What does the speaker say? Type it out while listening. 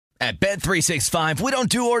At Bet365, we don't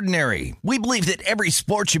do ordinary. We believe that every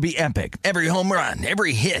sport should be epic. Every home run,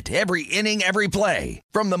 every hit, every inning, every play.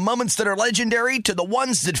 From the moments that are legendary to the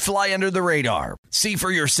ones that fly under the radar. See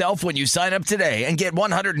for yourself when you sign up today and get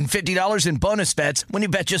 $150 in bonus bets when you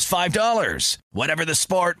bet just $5. Whatever the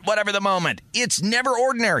sport, whatever the moment, it's never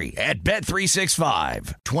ordinary at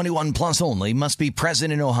Bet365. 21 plus only. Must be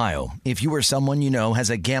present in Ohio. If you or someone you know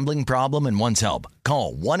has a gambling problem and wants help,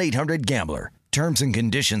 call 1-800-GAMBLER. Terms and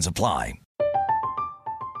conditions apply.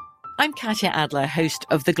 I'm Katya Adler, host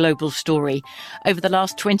of The Global Story. Over the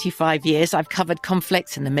last 25 years, I've covered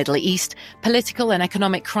conflicts in the Middle East, political and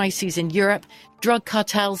economic crises in Europe, drug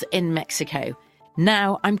cartels in Mexico.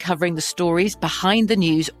 Now I'm covering the stories behind the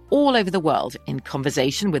news all over the world in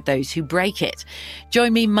conversation with those who break it.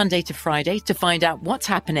 Join me Monday to Friday to find out what's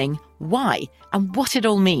happening, why, and what it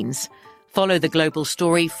all means. Follow The Global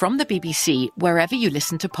Story from the BBC wherever you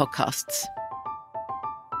listen to podcasts.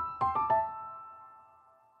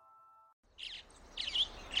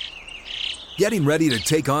 Getting ready to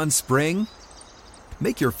take on spring?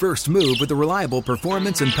 Make your first move with the reliable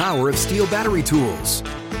performance and power of Steel battery tools.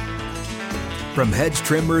 From hedge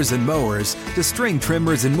trimmers and mowers to string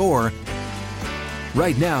trimmers and more,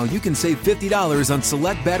 right now you can save $50 on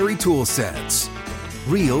select battery tool sets.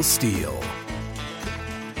 Real Steel.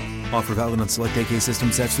 Offer valid on select AK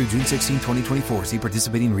system sets through June 16, 2024. See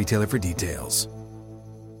participating retailer for details.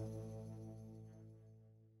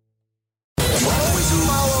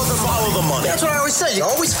 That's what I always say. You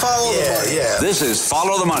always follow the money. Yeah. This is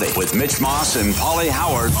Follow the Money with Mitch Moss and Paulie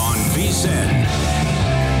Howard on VSiN.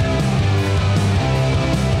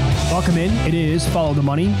 Welcome in. It is Follow the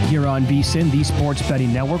Money here on VSiN, the Sports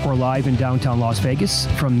Betting Network. We're live in downtown Las Vegas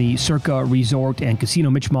from the Circa Resort and Casino.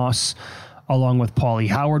 Mitch Moss along with Paulie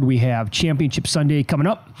Howard. We have Championship Sunday coming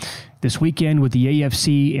up this weekend with the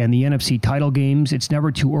AFC and the NFC title games. It's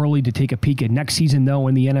never too early to take a peek at next season, though,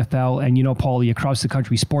 in the NFL. And, you know, Paulie, across the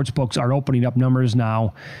country, sports books are opening up numbers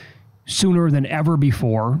now sooner than ever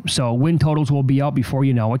before. So win totals will be out before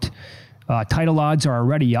you know it. Title odds are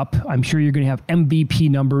already up. I'm sure you're going to have MVP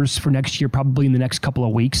numbers for next year, probably in the next couple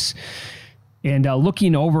of weeks. And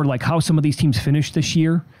looking over like how some of these teams finished this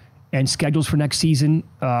year and schedules for next season,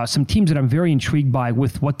 some teams that I'm very intrigued by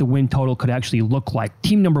with what the win total could actually look like.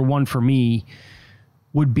 Team number one for me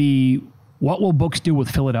would be, what will books do with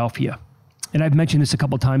Philadelphia? And I've mentioned this a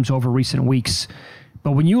couple times over recent weeks,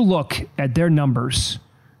 but when you look at their numbers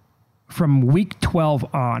from week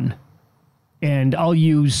 12 on, and I'll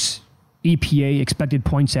use EPA, expected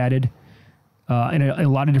points added, in a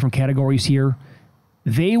lot of different categories here,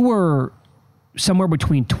 they were somewhere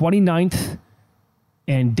between 29th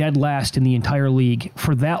and dead last in the entire league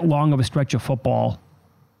for that long of a stretch of football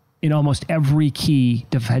in almost every key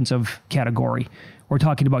defensive category. We're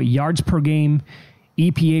talking about yards per game,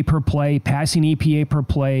 EPA per play, passing EPA per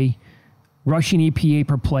play, rushing EPA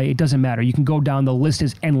per play. It doesn't matter. You can go down. The list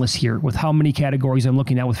is endless here with how many categories I'm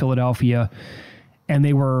looking at with Philadelphia, and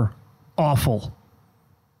they were awful.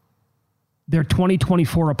 Their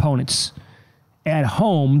 2024 opponents at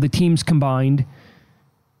home, the teams combined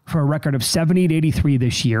for a record of 70-83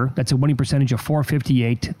 this year. That's a winning percentage of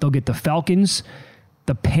 .458. They'll get the Falcons,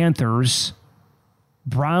 the Panthers,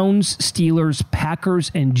 Browns, Steelers,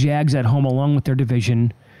 Packers, and Jags at home along with their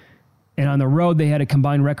division. And on the road, they had a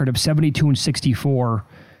combined record of 72-64,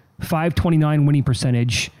 .529 winning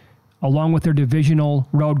percentage. Along with their divisional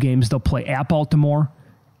road games, they'll play at Baltimore,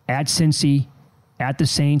 at Cincy, at the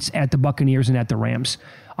Saints, at the Buccaneers, and at the Rams.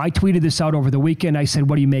 I tweeted this out over the weekend. I said,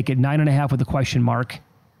 what do you make it? 9.5 with a question mark.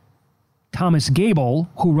 Thomas Gable,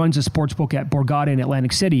 who runs a sportsbook at Borgata in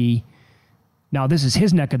Atlantic City, now this is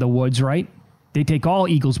his neck of the woods, right? They take all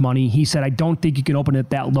Eagles money. He said, I don't think you can open it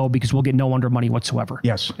that low because we'll get no under money whatsoever.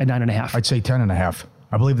 Yes. At 9.5. I'd say 10.5.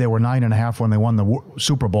 I believe they were 9.5 when they won the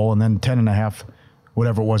Super Bowl, and then 10.5,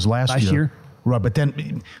 whatever it was last year. Right, but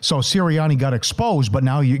then, so Sirianni got exposed, but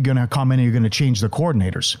now you're going to come in and you're going to change the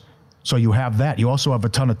coordinators. So you have that. You also have a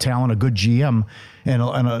ton of talent, a good GM, and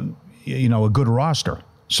a good roster.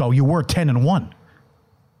 So you were 10-1,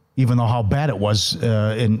 even though how bad it was,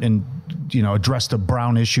 and address the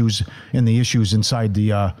Brown issues and the issues inside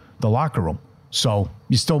the locker room. So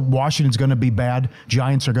you still, Washington's going to be bad.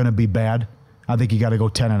 Giants are going to be bad. I think you got to go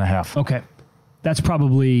 10.5. Okay, that's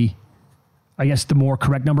probably, I guess, the more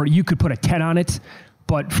correct number. You could put a 10 on it,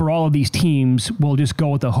 but for all of these teams, we'll just go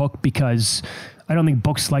with the hook because I don't think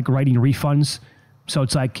books like writing refunds. So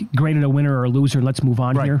it's like graded a winner or a loser, and let's move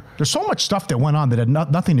on here. There's so much stuff that went on that had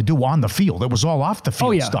nothing to do on the field. It was all off the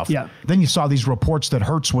field stuff. Yeah. Then you saw these reports that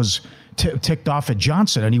Hurts was ticked off at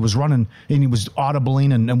Johnson, and he was running, and he was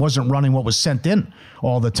audibling and wasn't running what was sent in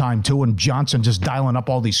all the time too, and Johnson just dialing up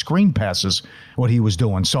all these screen passes, what he was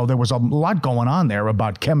doing. So there was a lot going on there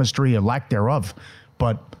about chemistry and lack thereof.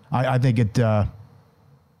 But I think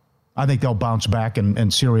I think they'll bounce back, and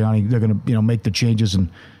Sirianni, they're going to make the changes and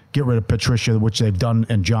get rid of Patricia, which they've done,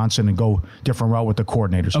 and Johnson, and go different route with the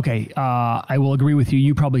coordinators. Okay, I will agree with you.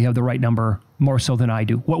 You probably have the right number more so than I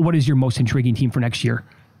do. What is your most intriguing team for next year?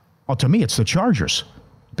 Well, to me, it's the Chargers,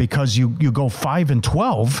 because you go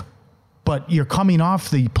 5-12, but you're coming off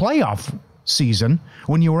the playoff season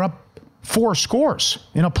when you were up 4 scores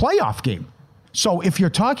in a playoff game. So if you're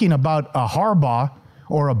talking about a Harbaugh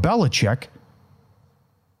or a Belichick,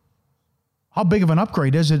 how big of an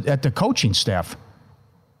upgrade is it at the coaching staff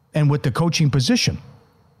and with the coaching position?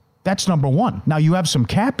 That's number one. Now, you have some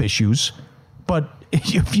cap issues, but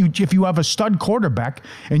if you have a stud quarterback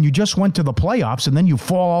and you just went to the playoffs and then you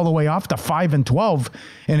fall all the way off to 5-12,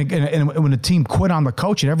 and when the team quit on the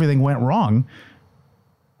coach and everything went wrong,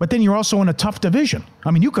 but then you're also in a tough division.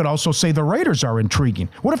 I mean, you could also say the Raiders are intriguing.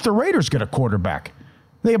 What if the Raiders get a quarterback?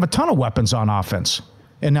 They have a ton of weapons on offense,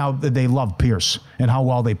 and now they love Pierce and how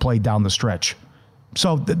well they played down the stretch.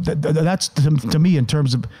 So that's, to me, in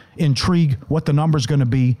terms of intrigue, what the number's going to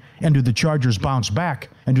be, and do the Chargers bounce back,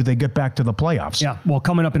 and do they get back to the playoffs? Yeah, well,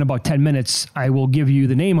 coming up in about 10 minutes, I will give you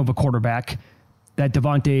the name of a quarterback that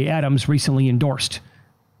Davante Adams recently endorsed.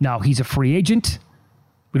 Now, he's a free agent.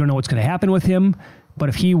 We don't know what's going to happen with him, but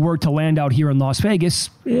if he were to land out here in Las Vegas,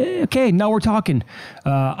 okay, now we're talking.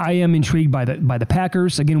 I am intrigued by the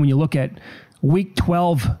Packers. Again, when you look at Week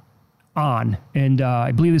 12 on, and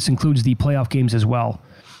I believe this includes the playoff games as well,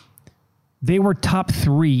 they were top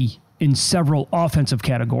 3 in several offensive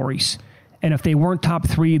categories. And if they weren't top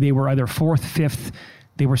 3, they were either 4th, 5th,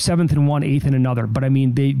 they were 7th in one, 8th in another. But I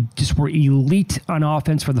mean, they just were elite on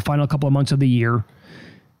offense for the final couple of months of the year.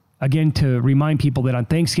 Again, to remind people that on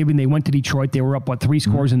Thanksgiving, they went to Detroit. They were up, 3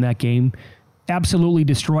 scores in that game. Absolutely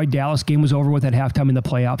destroyed Dallas. Game was over with at halftime in the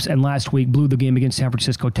playoffs. And last week, blew the game against San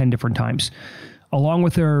Francisco 10 different times. Along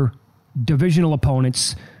with their divisional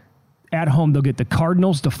opponents, at home, they'll get the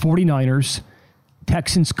Cardinals, the 49ers,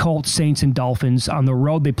 Texans, Colts, Saints, and Dolphins. On the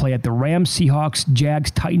road, they play at the Rams, Seahawks,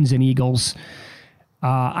 Jags, Titans, and Eagles.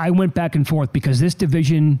 I went back and forth because this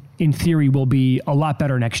division, in theory, will be a lot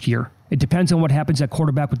better next year. It depends on what happens at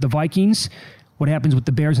quarterback with the Vikings, what happens with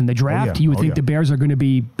the Bears in the draft. You would think the Bears are going to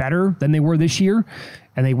be better than they were this year,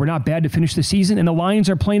 and they were not bad to finish the season, and the Lions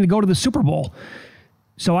are playing to go to the Super Bowl.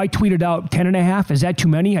 So I tweeted out 10.5. Is that too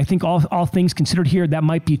many? I think all things considered here, that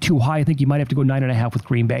might be too high. I think you might have to go 9.5 with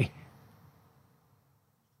Green Bay.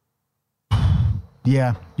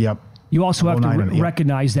 Yeah, yep. You also have to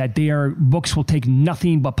recognize that their books will take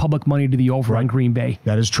nothing but public money to the over on Green Bay.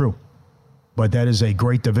 That is true. But that is a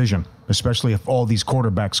great division, especially if all these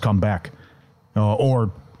quarterbacks come back.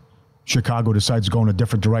 Or Chicago decides to go in a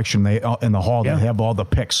different direction. They in the hall, they have all the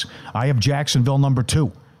picks. I have Jacksonville number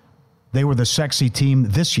 2. They were the sexy team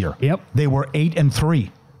this year. Yep. They were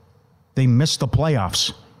 8-3. They missed the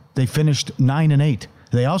playoffs. They finished 9-8.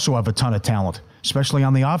 They also have a ton of talent, especially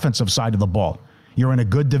on the offensive side of the ball. You're in a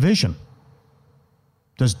good division.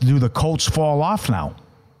 Do the Colts fall off now?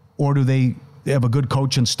 Or do they have a good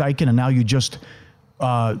coach in Steichen, and now you just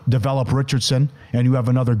develop Richardson and you have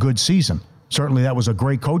another good season? Certainly that was a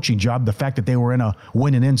great coaching job, the fact that they were in a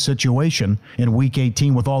win-and-in situation in Week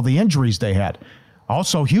 18 with all the injuries they had.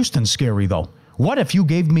 Also, Houston's scary, though. What if you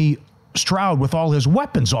gave me Stroud with all his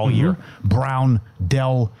weapons all year? Brown,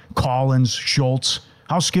 Dell, Collins, Schultz.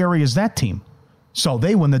 How scary is that team? So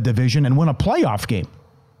they win the division and win a playoff game.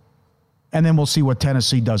 And then we'll see what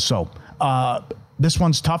Tennessee does. So this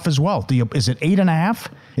one's tough as well. Is it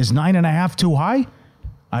 8.5? Is 9.5 too high?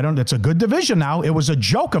 It's a good division now. It was a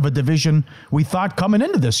joke of a division we thought coming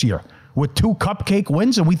into this year with 2 cupcake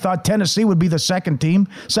wins, and we thought Tennessee would be the second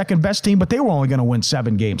best team, but they were only going to win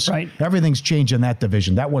 7 games. Right. Everything's changed in that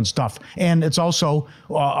division. That one's tough. And it's also,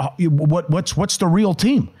 what's the real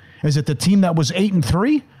team? Is it the team that was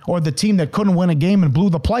 8-3, or the team that couldn't win a game and blew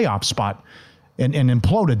the playoff spot and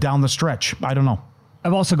imploded down the stretch? I don't know.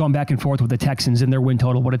 I've also gone back and forth with the Texans and their win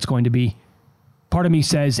total, what it's going to be. Part of me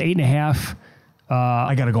says 8.5.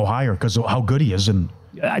 I got to go higher because of how good he is, and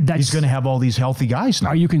he's going to have all these healthy guys now.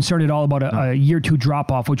 Are you concerned at all about a year 2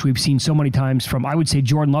 drop-off, which we've seen so many times from, I would say,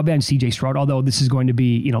 Jordan Love and C.J. Stroud, although this is going to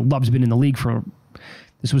be, Love's been in the league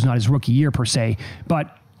this was not his rookie year per se.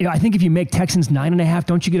 But I think if you make Texans 9.5,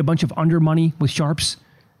 don't you get a bunch of under money with sharps?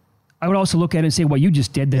 I would also look at it and say what you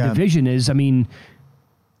just did. The division is,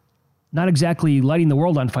 not exactly lighting the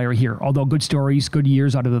world on fire here, although good stories, good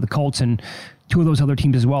years out of the Colts and two of those other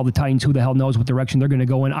teams as well. The Titans, who the hell knows what direction they're going to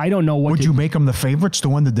go in. I don't know what. Would you make them the favorites to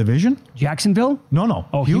win the division? Jacksonville? No.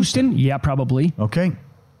 Oh, Houston? Yeah, probably. Okay,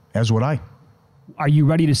 as would I. Are you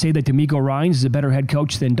ready to say that D'Amico Ryans is a better head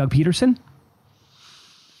coach than Doug Peterson?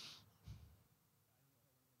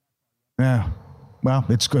 Yeah. Well,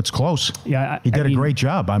 it's close. Yeah, he did a great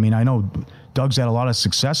job. I mean, I know Doug's had a lot of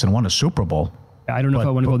success and won a Super Bowl. I don't know if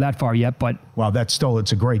I want to go that far yet, but... Well,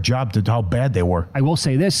 it's a great job to how bad they were. I will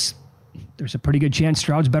say this. There's a pretty good chance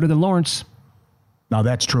Stroud's better than Lawrence. Now,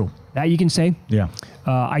 that's true. That you can say? Yeah.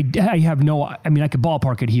 I have no... I mean, I could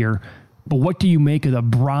ballpark it here, but what do you make of the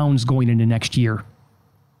Browns going into next year?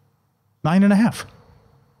 9.5.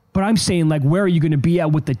 But I'm saying, like, where are you going to be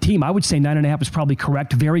at with the team? I would say 9.5 is probably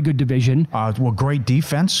correct. Very good division. Well, great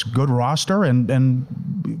defense, good roster, and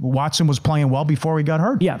Watson was playing well before he got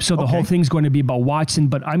hurt. Yeah, so the whole thing's going to be about Watson,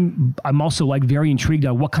 but I'm also, like, very intrigued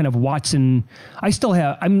on what kind of Watson...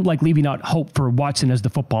 I'm, like, leaving out hope for Watson as the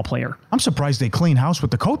football player. I'm surprised they cleaned house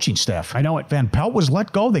with the coaching staff. I know it. Van Pelt was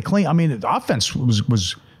let go. They cleaned... I mean, the offense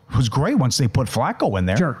was great once they put Flacco in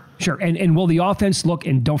there. Sure. And will the offense look,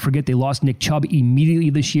 and don't forget they lost Nick Chubb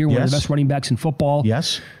immediately this year, one of the best running backs in football.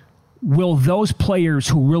 Yes. Will those players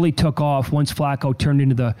who really took off once Flacco turned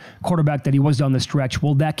into the quarterback that he was down the stretch,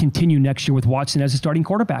 will that continue next year with Watson as a starting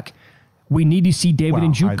quarterback? We need to see David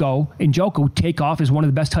Njoku take off as one of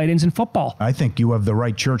the best tight ends in football. I think you have the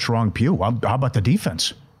right church, wrong pew. How about the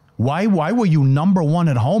defense? Why were you number one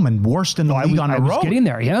at home and worst in the league on the road? I was getting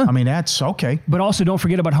there, yeah. I mean, that's okay. But also don't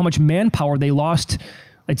forget about how much manpower they lost,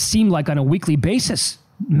 it seemed like, on a weekly basis.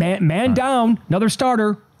 Man down, another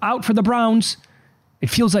starter, out for the Browns. It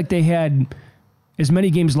feels like they had as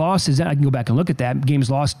many games lost as I can go back and look at that.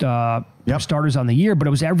 Games lost starters on the year, but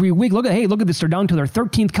it was every week. Look at this. They're down to their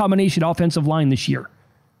 13th combination offensive line this year.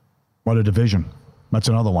 What a division. That's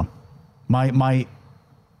another one. My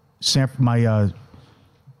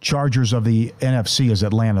Chargers of the NFC is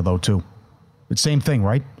Atlanta, though, too. It's same thing,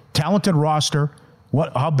 right? Talented roster.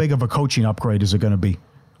 How big of a coaching upgrade is it going to be?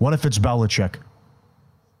 What if it's Belichick?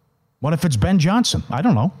 What if it's Ben Johnson? I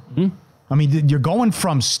don't know. Mm-hmm. I mean, you're going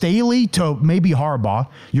from Staley to maybe Harbaugh.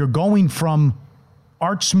 You're going from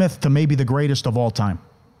Art Smith to maybe the greatest of all time.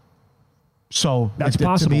 So that's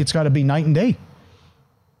possible. To me, it's got to be night and day.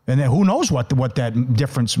 And then who knows what that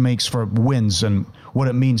difference makes for wins and what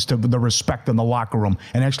it means to the respect in the locker room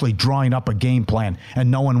and actually drawing up a game plan and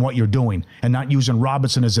knowing what you're doing and not using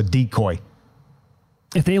Robinson as a decoy.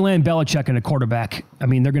 If they land Belichick and a quarterback, I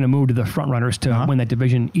mean, they're going to move to the front runners to win that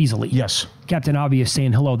division easily. Yes. Captain Obvious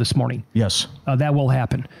saying hello this morning. Yes. That will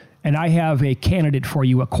happen. And I have a candidate for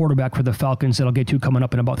you, a quarterback for the Falcons that I'll get to coming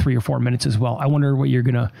up in about 3 or 4 minutes as well. I wonder what you're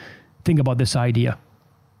going to think about this idea.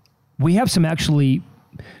 We have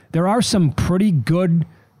there are some pretty good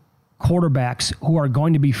quarterbacks who are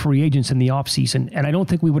going to be free agents in the offseason. And I don't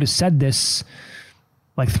think we would have said this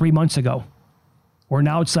like 3 months ago. Where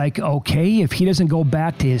now it's like, okay, if he doesn't go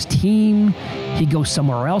back to his team, he goes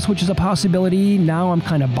somewhere else, which is a possibility. Now I'm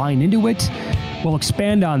kind of buying into it. We'll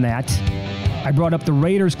expand on that. I brought up the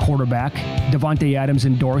Raiders quarterback, Davante Adams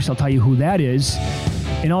endorsed. I'll tell you who that is.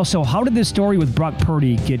 And also, how did this story with Brock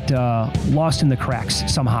Purdy get lost in the cracks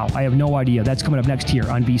somehow? I have no idea. That's coming up next here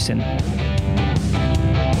on VSiN.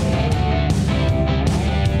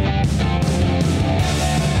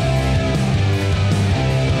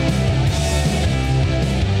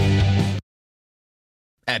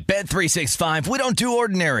 At Bet365, we don't do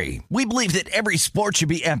ordinary. We believe that every sport should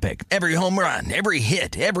be epic. Every home run, every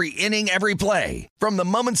hit, every inning, every play. From the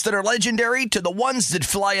moments that are legendary to the ones that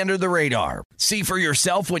fly under the radar. See for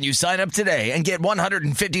yourself when you sign up today and get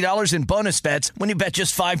 $150 in bonus bets when you bet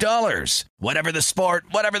just $5. Whatever the sport,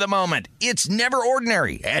 whatever the moment, it's never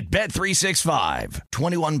ordinary at Bet365.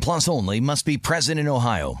 21 plus only. Must be present in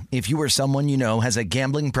Ohio. If you or someone you know has a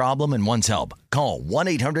gambling problem and wants help, call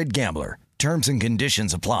 1-800-GAMBLER. Terms and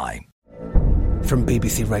conditions apply. From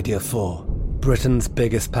BBC Radio 4, Britain's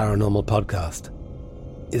biggest paranormal podcast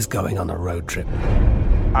is going on a road trip.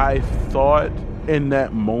 I thought in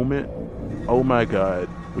that moment, oh my God,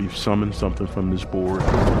 we've summoned something from this board.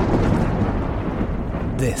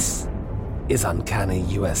 This is Uncanny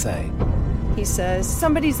USA. He says,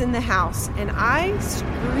 somebody's in the house, and I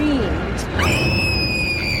screamed.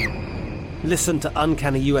 Listen to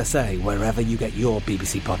Uncanny USA wherever you get your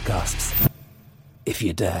BBC podcasts, if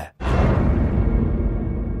you dare.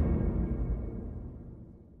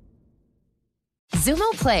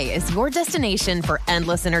 Xumo Play is your destination for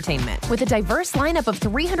endless entertainment. With a diverse lineup of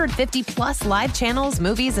 350 plus live channels,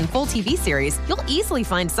 movies, and full TV series, you'll easily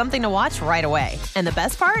find something to watch right away. And the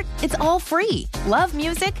best part? It's all free. Love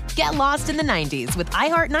music? Get lost in the 90s with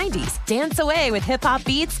iHeart 90s, dance away with hip-hop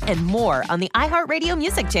beats, and more on the iHeartRadio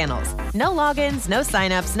music channels. No logins, no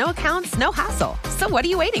signups, no accounts, no hassle. So what are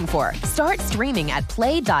you waiting for? Start streaming at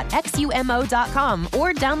play.xumo.com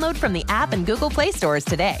or download from the app and Google Play stores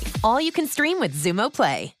today. All you can stream with Xumo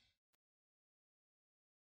Play.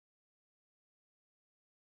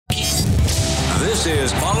 This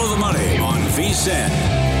is Follow the Money on VSiN.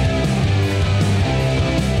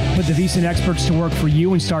 Put the VSiN experts to work for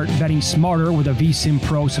you and start betting smarter with a VSiN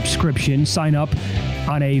Pro subscription. Sign up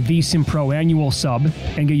on a VSiN Pro annual sub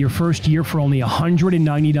and get your first year for only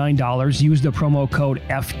 $199. Use the promo code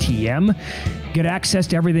FTM. Get access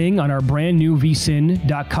to everything on our brand new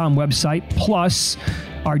VSiN.com website, plus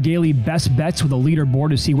our daily best bets with a leaderboard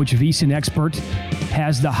to see which VSiN expert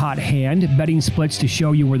has the hot hand, betting splits to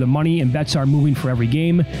show you where the money and bets are moving for every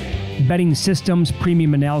game, betting systems,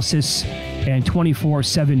 premium analysis, and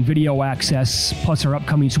 24/7 video access, plus our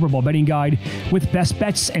upcoming Super Bowl betting guide with best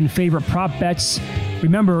bets and favorite prop bets.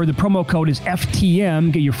 Remember, the promo code is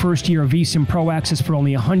FTM. Get your first year of VSiN Pro access for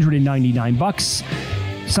only $199.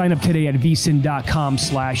 Sign up today at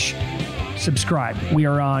vsin.com/subscribe. We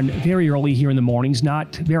are on very early here in the mornings.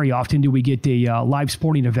 Not very often do we get a live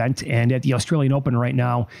sporting event, and at the Australian Open right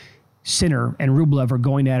now, Sinner and Rublev are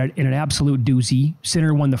going at it in an absolute doozy.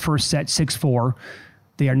 Sinner won the first set 6-4.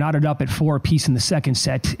 They are knotted up at 4 apiece in the second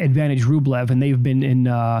set. Advantage Rublev, and they've been in,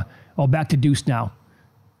 back to deuce now.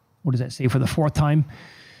 What does that say, for the 4th time?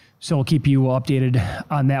 So we'll keep you updated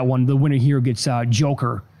on that one. The winner here gets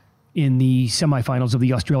Joker in the semifinals of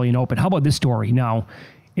the Australian Open. How about this story? Now,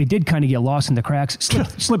 it did kind of get lost in the cracks,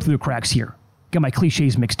 slipped through the cracks here. Got my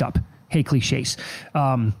cliches mixed up. Hey, cliches.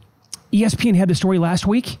 ESPN had the story last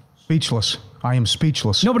week. Speechless. I am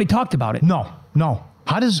speechless. Nobody talked about it. No.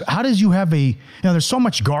 How does you have there's so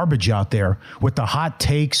much garbage out there with the hot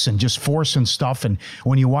takes and just forcing stuff. And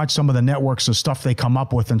when you watch some of the networks, the stuff they come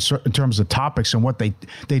up with in terms of topics and what they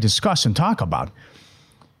discuss and talk about.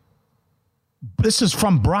 This is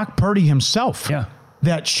from Brock Purdy himself. Yeah.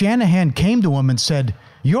 That Shanahan came to him and said,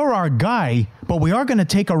 "You're our guy, but we are going to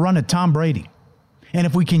take a run at Tom Brady. And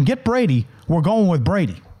if we can get Brady, we're going with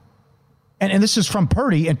Brady." And this is from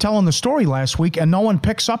Purdy and telling the story last week, and no one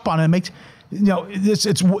picks up on it.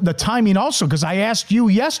 It's the timing also, because I asked you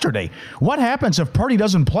yesterday, what happens if Purdy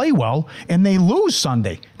doesn't play well and they lose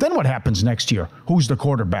Sunday? Then what happens next year? Who's the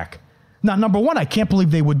quarterback? Now, number one, I can't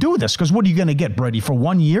believe they would do this, because what are you going to get, Brady, for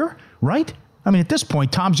 1 year, right? I mean, at this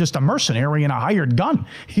point, Tom's just a mercenary and a hired gun.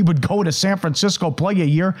 He would go to San Francisco, play a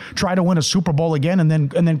year, try to win a Super Bowl again, and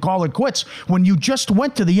then call it quits. When you just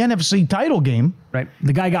went to the NFC title game. Right.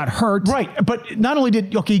 The guy got hurt. Right. But not only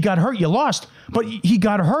he got hurt, you lost, but he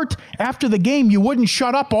got hurt after the game. You wouldn't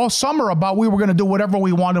shut up all summer about we were going to do whatever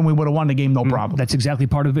we wanted and we would have won the game, no problem. That's exactly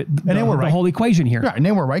part of it. And they were right. The whole equation here. Yeah, and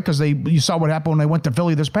they were right, because you saw what happened when they went to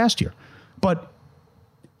Philly this past year. But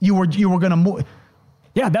you were going to move.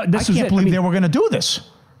 Yeah, I can't believe they were going to do this.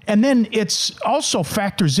 And then it's also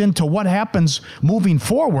factors into what happens moving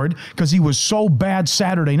forward, because he was so bad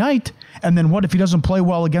Saturday night. And then what if he doesn't play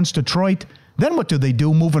well against Detroit? Then what do they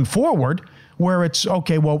do moving forward, where it's,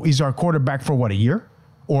 okay, well, he's our quarterback for a year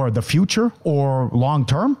or the future or long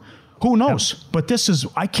term? Who knows? Yeah. But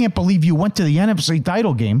I can't believe you went to the NFC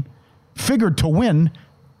title game, figured to win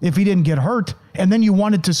if he didn't get hurt, and then you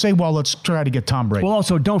wanted to say, well, let's try to get Tom Brady. Well,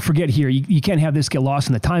 also, don't forget here, you can't have this get lost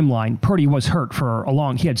in the timeline. Purdy was hurt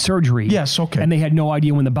he had surgery. Yes, okay. And they had no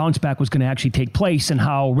idea when the bounce back was going to actually take place and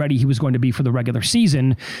how ready he was going to be for the regular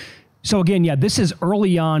season. So again, this is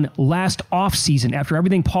early on last offseason. After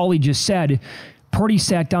everything Paulie just said, Purdy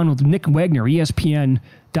sat down with Nick Wagner,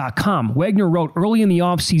 ESPN.com. Wagner wrote, early in the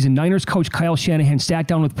offseason, Niners coach Kyle Shanahan sat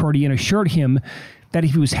down with Purdy and assured him that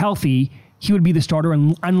if he was healthy, he would be the starter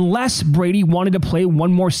unless Brady wanted to play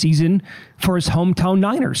one more season for his hometown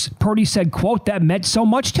Niners. Purdy said, quote, "That meant so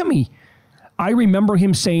much to me. I remember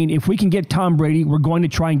him saying, if we can get Tom Brady, we're going to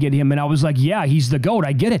try and get him." And I was like, yeah, he's the GOAT.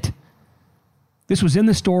 I get it. This was in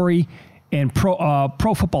the story, and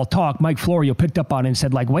Pro Football Talk, Mike Florio picked up on it and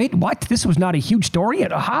said, like, wait, what? This was not a huge story?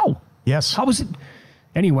 How? Yes. How was it?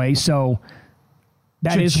 Anyway, so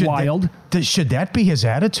that is wild. Should that be his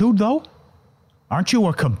attitude, though? Aren't you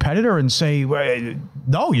a competitor and say,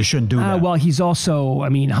 no, you shouldn't do that? Well, he's also,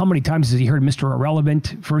 how many times has he heard Mr.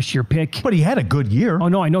 Irrelevant, first-year pick? But he had a good year. Oh,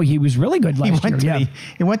 no, I know. He was really good last year.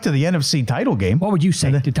 He went to the NFC title game. What would you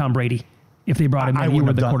say to Tom Brady if they brought him in and you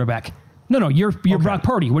were the quarterback? No, you're Brock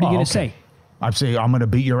Purdy. What are you going to say? I'd say, I'm going to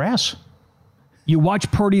beat your ass. You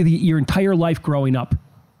watch Purdy your entire life growing up.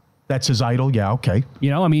 That's his idol? Yeah, okay.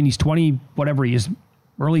 He's 20, whatever he is,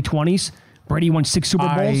 early 20s. Brady won 6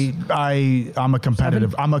 Super Bowls. I'm a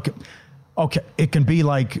competitive. 7? Okay, it can be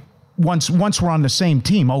like once we're on the same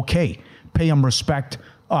team, okay. Pay him respect,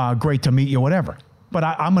 great to meet you, whatever. But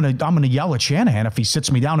I'm gonna yell at Shanahan if he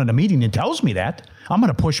sits me down in a meeting and tells me that. I'm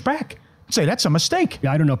gonna push back. Say that's a mistake.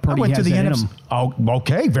 Yeah, I don't know. Purdy has that in him. Oh,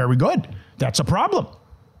 okay, very good. That's a problem.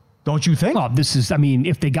 Don't you think? Oh,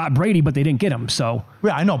 if they got Brady, but they didn't get him, so.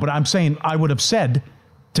 Yeah, I know, but I'm saying I would have said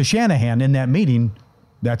to Shanahan in that meeting,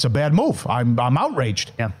 that's a bad move. I'm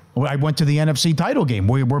outraged. Yeah. I went to the NFC title game.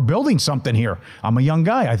 We're building something here. I'm a young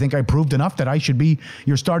guy. I think I proved enough that I should be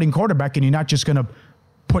your starting quarterback, and you're not just going to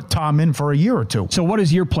put Tom in for a year or two. So what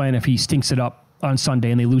is your plan if he stinks it up on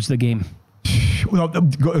Sunday and they lose the game? Well,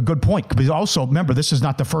 good point. Because also, remember, this is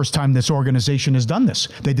not the first time this organization has done this.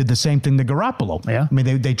 They did the same thing to Garoppolo. Yeah. I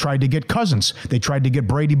mean, they tried to get Cousins. They tried to get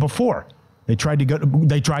Brady before. They tried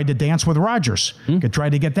to dance with Rodgers. They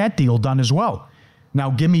tried to get that deal done as well. Now,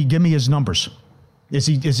 give me his numbers. Is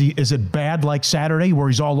it bad like Saturday where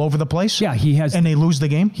he's all over the place? Yeah, he has. And they lose the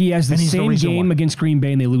game? He has the same game against Green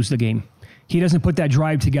Bay and they lose the game. He doesn't put that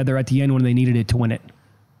drive together at the end when they needed it to win it.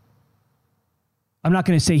 I'm not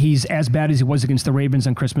going to say he's as bad as he was against the Ravens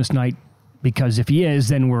on Christmas night, because if he is,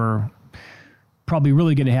 then we're probably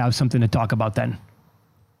really going to have something to talk about then.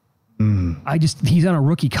 He's on a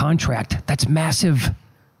rookie contract. That's massive.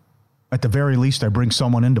 At the very least, I bring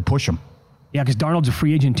someone in to push him. Yeah, because Darnold's a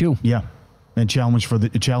free agent too. Yeah, and challenge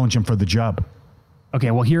him for the job.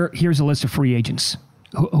 Okay, well, here's a list of free agents.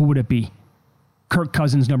 Who would it be? Kirk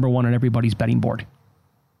Cousins, number 1 on everybody's betting board.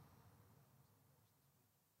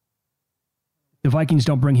 The Vikings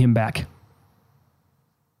don't bring him back.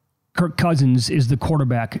 Kirk Cousins is the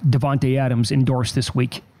quarterback Davante Adams endorsed this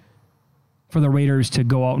week for the Raiders to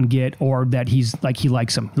go out and get, or that he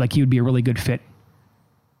likes him, like he would be a really good fit.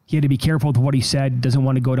 He had to be careful with what he said, doesn't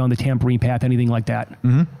want to go down the tampering path, anything like that.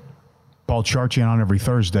 Mm-hmm. Paul Charchian on every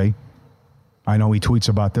Thursday. I know he tweets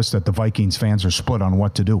about this, that the Vikings fans are split on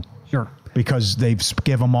what to do. Sure. Because they've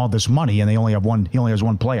given him all this money and he only has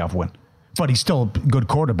one playoff win. But he's still a good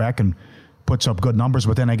quarterback and puts up good numbers.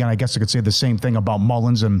 But then again, I guess I could say the same thing about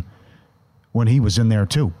Mullins and when he was in there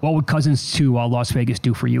too. What would Cousins to Las Vegas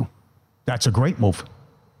do for you? That's a great move.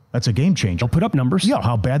 That's a game changer. They'll put up numbers. Yeah,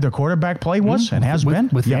 how bad their quarterback play was and has been.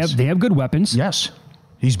 Yes. They have good weapons. Yes.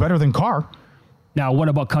 He's better than Carr. Now, what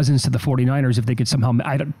about Cousins to the 49ers if they could somehow...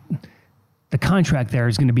 the contract there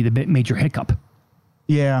is going to be the major hiccup.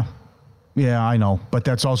 Yeah, I know. But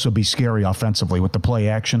that's also be scary offensively with the play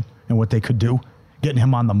action and what they could do. Getting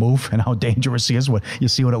him on the move and how dangerous he is. You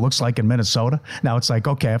see what it looks like in Minnesota? Now it's like,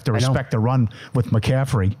 okay, I have to respect the run with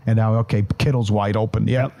McCaffrey. And now, okay, Kittle's wide open.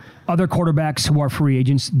 Yeah. Yep. Other quarterbacks who are free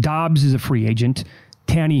agents. Dobbs is a free agent.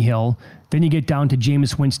 Tannehill. Then you get down to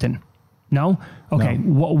Jameis Winston. No? Okay.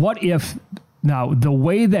 No. What if... Now, the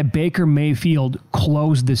way that Baker Mayfield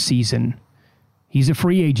closed the season, he's a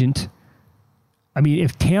free agent. I mean,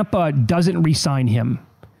 if Tampa doesn't re-sign him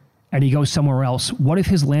and he goes somewhere else, what if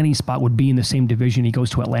his landing spot would be in the same division? He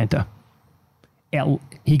goes to Atlanta.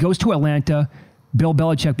 He goes to Atlanta. Bill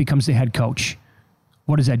Belichick becomes the head coach.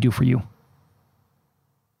 What does that do for you?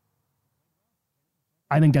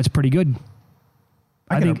 I think that's pretty good.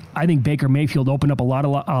 I think Baker Mayfield opened up a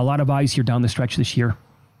lot of eyes here down the stretch this year.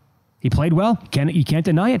 He played well. You can't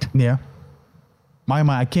deny it. Yeah.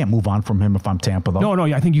 I can't move on from him if I'm Tampa, though. No,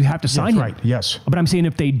 I think you have to sign him. Right, yes. But I'm saying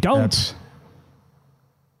if they don't,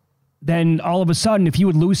 then all of a sudden, if you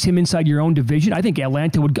would lose him inside your own division, I think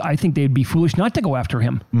they'd be foolish not to go after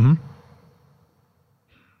him. Mm-hmm.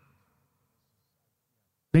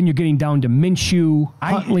 Then you're getting down to Minshew,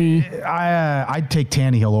 Huntley. I'd take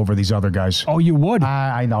Tannehill over these other guys. Oh, you would?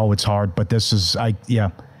 I know it's hard, but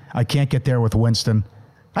I can't get there with Winston.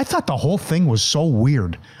 I thought the whole thing was so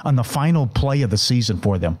weird on the final play of the season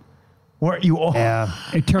for them.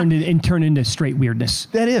 It turned into straight weirdness.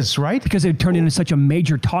 That is, right? Because it turned into such a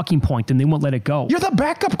major talking point and they won't let it go. You're the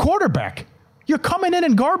backup quarterback. You're coming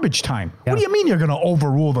in garbage time. Yeah. What do you mean you're going to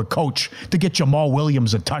overrule the coach to get Jamal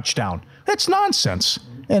Williams a touchdown? That's nonsense.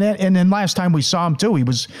 And then last time we saw him too, he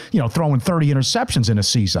was throwing 30 interceptions in a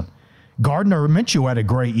season. Gardner Minshew had a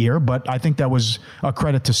great year, but I think that was a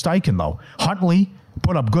credit to Steichen though. Huntley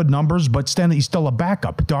put up good numbers, but he's still a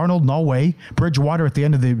backup. Darnold, no way. Bridgewater at the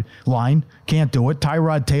end of the line, can't do it.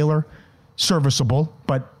 Tyrod Taylor, serviceable,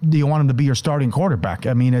 but do you want him to be your starting quarterback?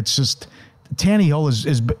 I mean, it's just Tannehill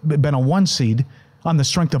has been a 1 seed on the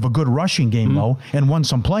strength of a good rushing game, though, and won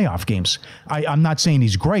some playoff games. I'm not saying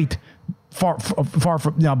he's great, far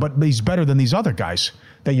from, but he's better than these other guys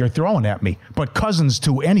that you're throwing at me. But Cousins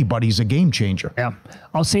to anybody's a game changer. Yeah.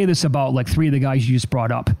 I'll say this about like three of the guys you just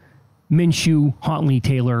brought up. Minshew, Huntley,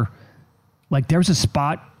 Taylor. Like there's a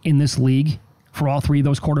spot in this league for all three of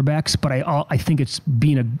those quarterbacks, but I think it's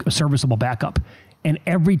being a serviceable backup. And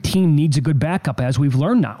every team needs a good backup, as we've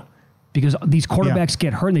learned now. Because these quarterbacks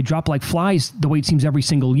get hurt and they drop like flies the way it seems every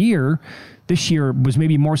single year. This year was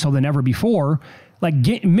maybe more so than ever before. Like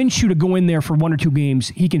get Minshew to go in there for 1 or 2 games,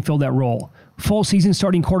 he can fill that role. Full season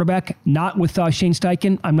starting quarterback, not with Shane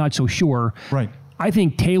Steichen, I'm not so sure. Right. I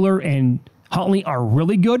think Taylor and Huntley are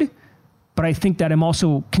really good, but I think that I'm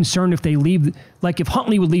also concerned if they leave, like if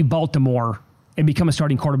Huntley would leave Baltimore and become a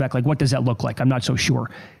starting quarterback, like what does that look like? I'm not so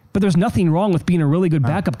sure. But there's nothing wrong with being a really good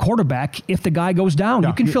backup quarterback if the guy goes down.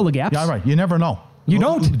 You can fill the gaps. Yeah, right. You never know. You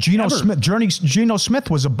don't. Geno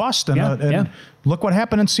Smith was a bust, and look what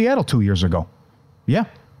happened in Seattle 2 years ago. Yeah.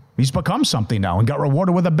 He's become something now and got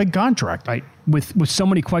rewarded with a big contract. Right. With so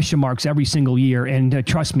many question marks every single year. And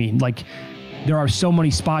trust me, like there are so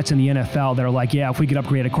many spots in the NFL that are like, yeah, if we could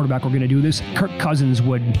upgrade a quarterback, we're going to do this. Kirk Cousins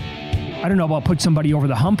would, I don't know about put somebody over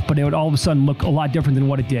the hump, but it would all of a sudden look a lot different than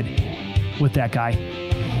what it did with that guy.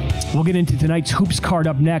 We'll get into tonight's Hoops card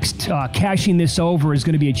up next. Cashing this over is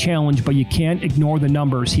going to be a challenge, but you can't ignore the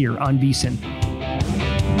numbers here on VSiN.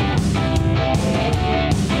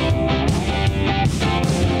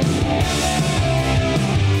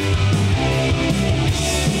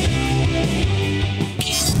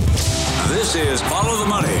 This is Follow the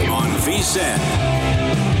Money on VSiN.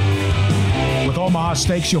 With Omaha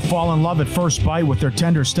Steaks, you'll fall in love at first bite with their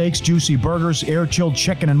tender steaks, juicy burgers, air-chilled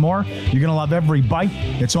chicken, and more. You're going to love every bite.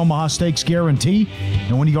 It's Omaha Steaks guarantee.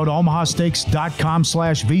 And when you go to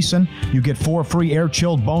omahasteaks.com/VSiN, you get 4 free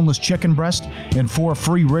air-chilled boneless chicken breast and 4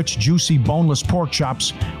 free rich, juicy boneless pork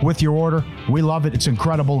chops with your order. We love it. It's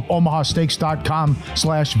incredible.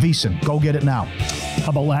 omahasteaks.com/VSiN. Go get it now.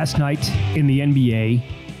 How about last night in the NBA?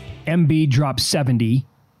 Embiid dropped 70.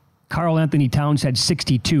 Karl Anthony Towns had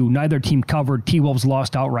 62. Neither team covered. T-Wolves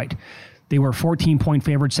lost outright. They were 14-point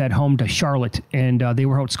favorites at home to Charlotte, and they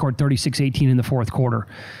were outscored 36-18 in the fourth quarter.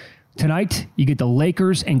 Tonight, you get the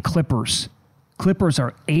Lakers and Clippers. Clippers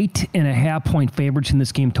are 8.5-point favorites in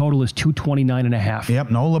this game. Total is 229.5.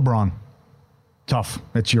 Yep, no LeBron. Tough.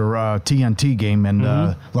 It's your TNT game, and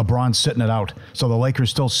LeBron's sitting it out. So the Lakers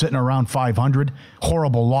still sitting around 500.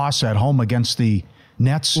 Horrible loss at home against the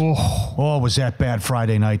Nets. Oh, was that bad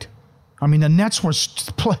Friday night? I mean, the Nets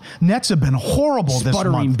have been horrible this month.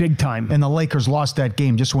 Sputtering big time. And the Lakers lost that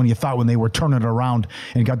game just when you thought when they were turning it around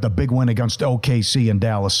and got the big win against OKC in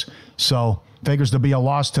Dallas. So, figures to be a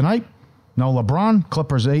loss tonight. No LeBron.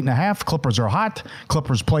 Clippers 8.5. Clippers are hot.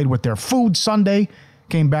 Clippers played with their food Sunday.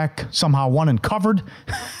 Came back, somehow won and covered.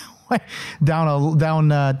 down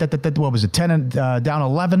what was it, 10, down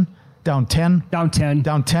 11, down 10. Down 10.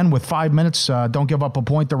 Down 10 with 5 minutes. Don't give up a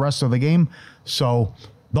point the rest of the game. So,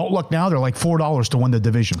 don't look now. They're like $4 to win the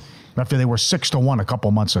division after they were 6-1 a couple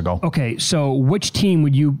months ago. Okay, so which team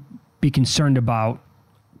would you be concerned about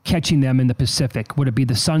catching them in the Pacific? Would it be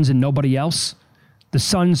the Suns and nobody else? The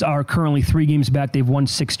Suns are currently 3 games back. They've won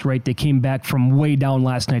 6 straight. They came back from way down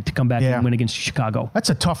last night to come back and win against Chicago. That's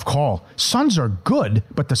a tough call. Suns are good,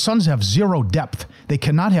 but the Suns have 0 depth. They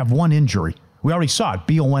cannot have one injury. We already saw it.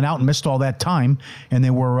 Beal went out and missed all that time, and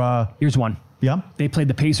they were... Here's one. Yeah. They played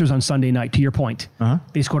the Pacers on Sunday night, to your point.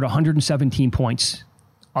 They scored 117 points.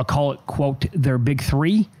 I'll call it, quote, their big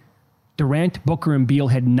 3. Durant, Booker, and Beal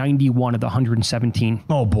had 91 of the 117.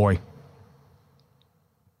 Oh, boy.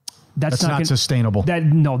 That's not sustainable.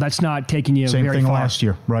 That's not taking you very far. Same thing last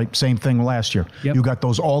year, right? Same thing last year. Yep. You got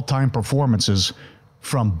those all-time performances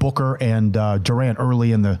from Booker and Durant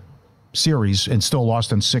early in the series and still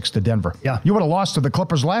lost in 6 to Denver. Yeah. You would have lost to the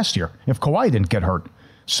Clippers last year if Kawhi didn't get hurt.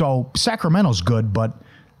 So Sacramento's good, but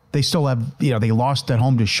they still have, they lost at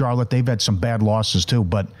home to Charlotte. They've had some bad losses too,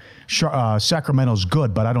 but Sacramento's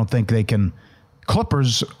good, but I don't think they can.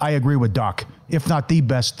 Clippers, I agree with Doc. If not the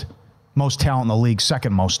best, most talent in the league,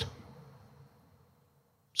 second most.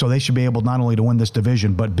 So they should be able not only to win this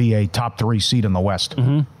division, but be a top 3 seed in the West.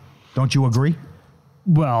 Don't you agree?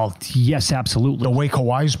 Well, yes, absolutely. The way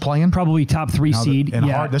Kawhi's playing? Probably top 3 seed.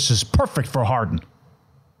 And this is perfect for Harden.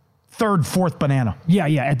 3rd, 4th banana. Yeah,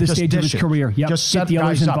 at this stage of his career. Yep. Just set the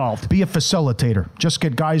others involved. Be a facilitator. Just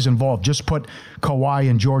get guys involved. Just put Kawhi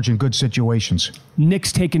and George in good situations.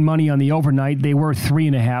 Knicks taking money on the overnight. They were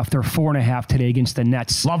 3.5. They're 4.5 today against the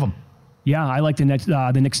Nets. Love them. Yeah, I like the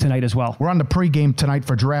Knicks tonight as well. We're on the pregame tonight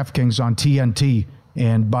for DraftKings on TNT.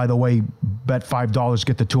 And by the way, bet $5,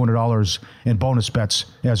 get the $200 in bonus bets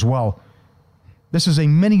as well. This is a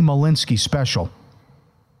mini Malinsky special.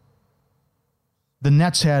 the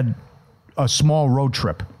Nets had a small road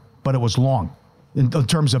trip, but it was long in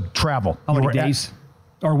terms of travel. How many days?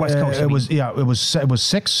 Or West Coast? It was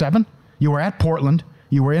 6, 7. You were at Portland.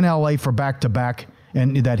 You were in LA for back-to-back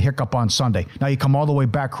and that hiccup on Sunday. Now you come all the way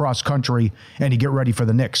back cross country and you get ready for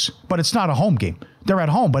the Knicks. But it's not a home game. They're at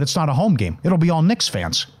home, but it's not a home game. It'll be all Knicks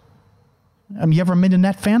fans. I mean, you ever been a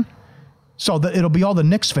Net fan? So it'll be all the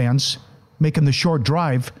Knicks fans making the short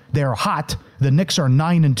drive. They're hot. The Knicks are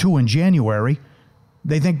 9-2 in January.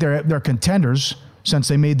 They think they're contenders since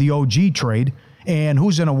they made the OG trade. And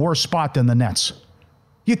who's in a worse spot than the Nets?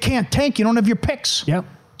 You can't tank. You don't have your picks. Yep.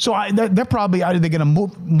 So they're probably, are they going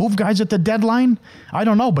to move guys at the deadline? I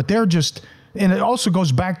don't know, but they're just, and it also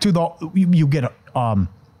goes back to you get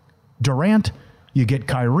Durant, you get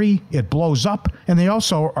Kyrie, it blows up, and they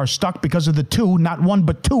also are stuck because of the not one,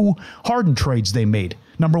 but two Harden trades they made.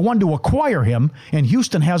 Number one, to acquire him, and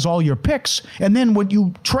Houston has all your picks, and then when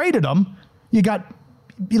you traded him, you got,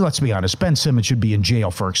 let's be honest, Ben Simmons should be in jail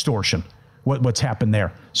for extortion, what's happened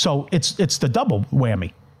there. So it's the double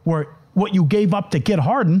whammy, where what you gave up to get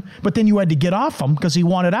Harden, but then you had to get off him because he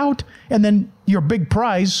wanted out, and then your big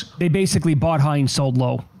prize. They basically bought high and sold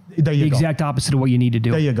low. There you the go. Exact opposite of what you need to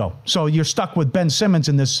do. There you go. So you're stuck with Ben Simmons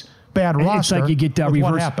in this bad roster. It's like you get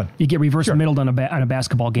reverse. What happened? You get reverse middled on a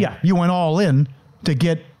basketball game. Yeah, you went all in to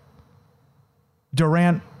get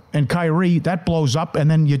Durant and Kyrie. That blows up,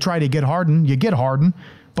 and then you try to get Harden. You get Harden.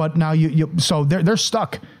 But now so they're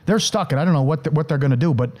stuck. They're stuck, and I don't know what they're going to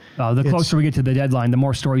do. But the closer we get to the deadline, the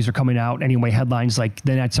more stories are coming out. Anyway, headlines like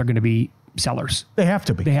the Nets are going to be sellers. They have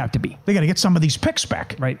to be. They have to be. They got to get some of these picks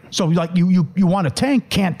back. Right. So like you want to tank,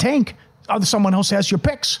 can't tank. Someone else has your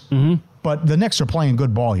picks. Mm-hmm. But the Knicks are playing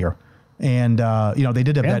good ball here, and they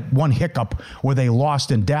did have that one hiccup where they lost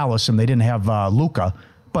in Dallas and they didn't have Luka,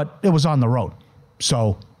 but it was on the road.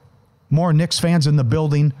 So more Knicks fans in the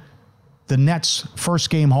building. The Nets' first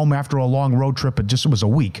game home after a long road trip, it was a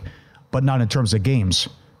week, but not in terms of games.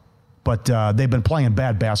 But they've been playing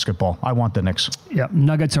bad basketball. I want the Knicks. Yeah,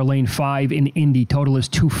 Nuggets are laying 5 in Indy. Total is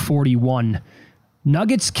 241.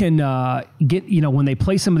 Nuggets can get, when they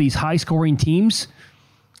play some of these high-scoring teams,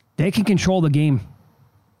 they can control the game.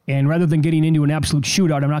 And rather than getting into an absolute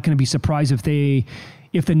shootout, I'm not going to be surprised if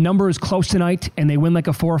the number is close tonight and they win like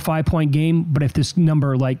a 4 or 5 point game, but if this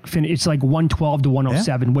number it's like 112 to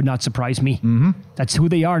 107, would not surprise me. Mm-hmm. That's who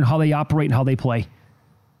they are and how they operate and how they play.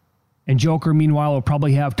 And Joker, meanwhile, will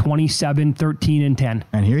probably have 27, 13, and 10.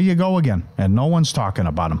 And here you go again, and no one's talking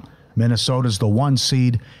about him. Minnesota's the 1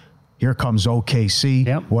 seed. Here comes OKC.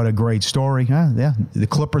 Yep. What a great story. Yeah, the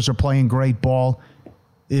Clippers are playing great ball.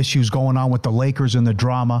 Issues going on with the Lakers and the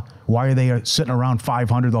drama. Why are they sitting around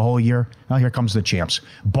 500 the whole year? Now here comes the champs.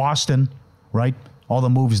 Boston, right? All the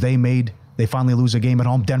moves they made. They finally lose a game at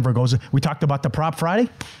home. Denver goes. We talked about the prop Friday.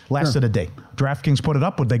 Last of the day. DraftKings put it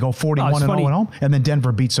up. Would they go 41-0 at home? And then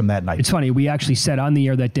Denver beats them that night. It's funny. We actually said on the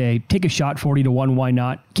air that day, take a shot 40-1. Why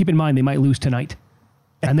not? Keep in mind they might lose tonight,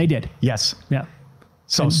 and they did. Yes. Yeah.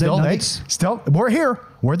 So still, we're here.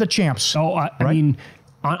 We're the champs. Oh, I mean.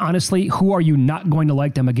 Honestly, who are you not going to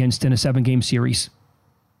like them against in a 7-game series?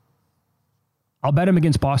 I'll bet them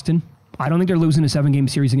against Boston. I don't think they're losing a 7-game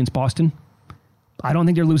series against Boston. I don't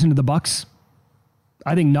think they're losing to the Bucks.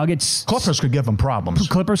 I think Nuggets... Clippers could give them problems.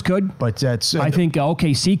 Clippers could. But that's... I think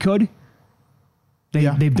OKC could.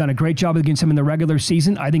 They've done a great job against them in the regular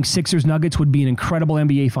season. I think Sixers Nuggets would be an incredible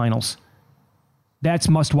NBA Finals. That's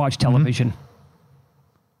must-watch television. Mm-hmm.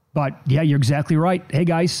 But, yeah, you're exactly right. Hey,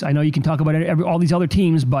 guys, I know you can talk about all these other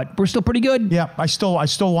teams, but we're still pretty good. Yeah, I still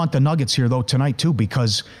want the Nuggets here, though, tonight, too,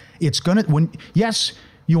 because it's going to... Yes,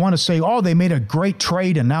 you want to say, they made a great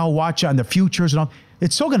trade, and now watch on the futures and all.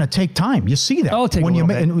 It's still going to take time. You see that. It'll take a little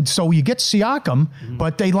bit. And so you get Siakam,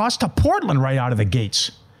 but they lost to Portland right out of the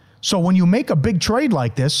gates. So when you make a big trade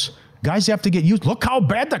like this, guys have to get used. Look how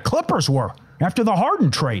bad the Clippers were after the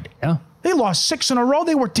Harden trade. Yeah. They lost 6 in a row.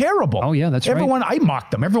 They were terrible. Oh, yeah, that's right. I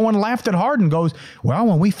mocked them. Everyone laughed at Harden, goes, well,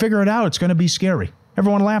 when we figure it out, it's going to be scary.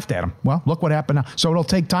 Everyone laughed at him. Well, look what happened now. So it'll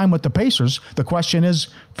take time with the Pacers. The question is,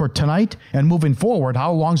 for tonight and moving forward,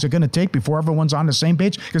 how long is it going to take before everyone's on the same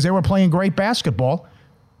page? Because they were playing great basketball.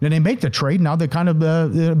 Then they make the trade. Now they're kind of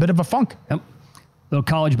a bit of a funk. Yep. Little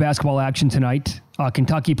college basketball action tonight.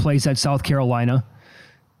 Kentucky plays at South Carolina.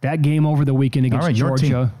 That game over the weekend against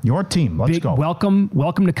Georgia. Your team. Let's go.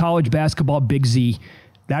 Welcome to college basketball, Big Z.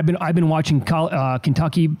 I've been watching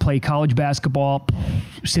Kentucky play college basketball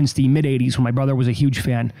since the mid-'80s when my brother was a huge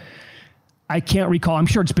fan. I can't recall. I'm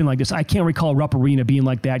sure it's been like this. I can't recall Rupp Arena being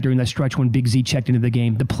like that during that stretch when Big Z checked into the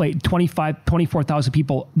game. The play, 24,000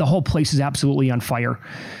 people. The whole place is absolutely on fire.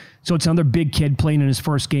 So it's another big kid playing in his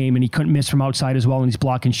first game, and he couldn't miss from outside as well, and he's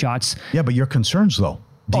blocking shots. Yeah, but your concerns, though.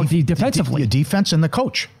 Defensively. Defense and the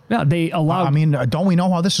coach. Yeah, they allow... don't we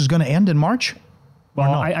know how this is going to end in March?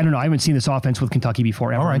 Well, no? I don't know. I haven't seen this offense with Kentucky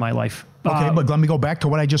before ever in my life. Okay, but let me go back to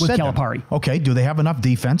what I just said. With Calipari. Okay, do they have enough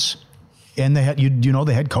defense? And the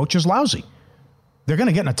head coach is lousy. They're going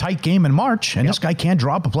to get in a tight game in March, and this guy can't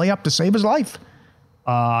draw up a play up to save his life.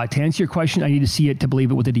 To answer your question, I need to see it to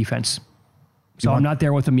believe it with the defense. So I'm not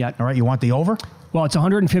there with them yet. All right, you want the over? Well, it's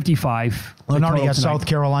 155. Lenardi has South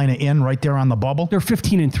Carolina in right there on the bubble. They're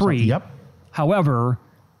 15-3. Yep. However,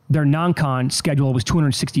 their non-con schedule was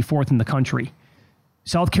 264th in the country.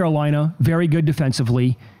 South Carolina, very good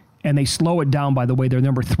defensively, and they slow it down, by the way. They're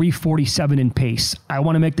number 347 in pace. I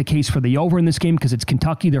want to make the case for the over in this game because it's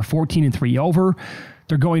Kentucky. They're 14-3 over.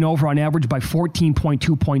 They're going over on average by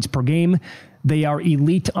 14.2 points per game. They are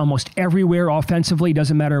elite almost everywhere offensively.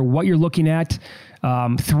 Doesn't matter what you're looking at.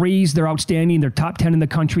 Threes, they're outstanding. They're top 10 in the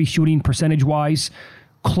country shooting percentage-wise.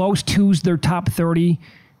 Close twos, they're top 30.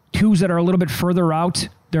 Twos that are a little bit further out,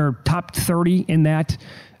 they're top 30 in that.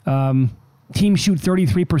 Teams shoot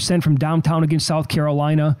 33% from downtown against South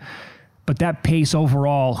Carolina. But that pace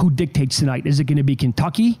overall, who dictates tonight? Is it going to be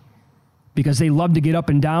Kentucky? Because they love to get up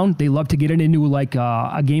and down. They love to get it into like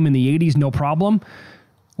a game in the 80s, no problem.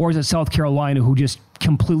 Or is it South Carolina who just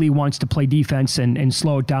completely wants to play defense and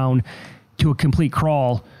slow it down to a complete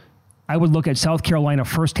crawl? I would look at South Carolina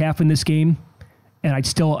first half in this game, and I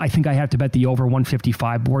think I have to bet the over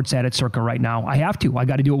 155 where it's at Circa right now. I have to. I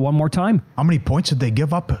got to do it one more time. How many points did they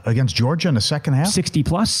give up against Georgia in the second half? 60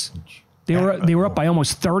 plus. They were up by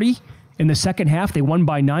almost 30 in the second half. They won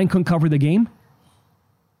by 9, couldn't cover the game.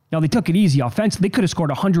 Now, they took it easy offense. They could have scored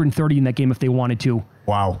 130 in that game if they wanted to.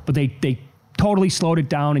 Wow. But they totally slowed it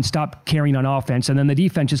down and stopped carrying on offense, and then the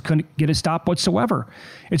defense just couldn't get a stop whatsoever.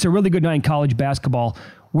 It's a really good night in college basketball.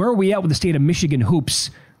 Where are we at with the state of Michigan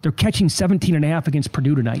hoops? They're catching 17.5 against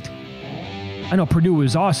Purdue tonight. I know Purdue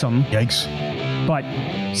was awesome. Yikes. But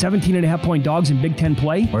 17.5-point dogs in Big Ten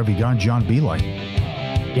play? Where have you gone, John Beeline?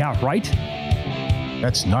 Yeah, right?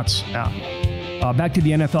 That's nuts. Yeah. Back to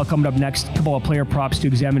the NFL coming up next. A couple of player props to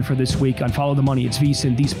examine for this week on Follow the Money. It's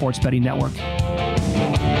VSiN, the Sports Betting Network.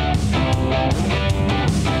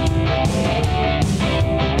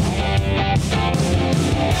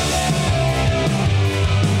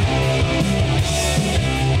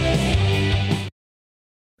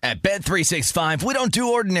 At Bet365, we don't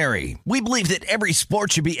do ordinary. We believe that every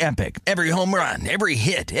sport should be epic. Every home run, every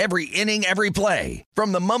hit, every inning, every play.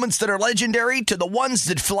 From the moments that are legendary to the ones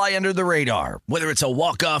that fly under the radar. Whether it's a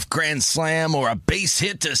walk-off grand slam or a base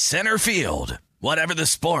hit to center field. Whatever the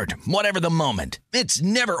sport, whatever the moment. It's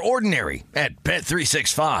never ordinary at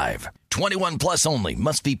Bet365. 21 plus only.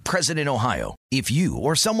 Must be present in Ohio. If you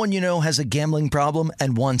or someone you know has a gambling problem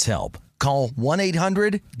and wants help, call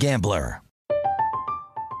 1-800-GAMBLER.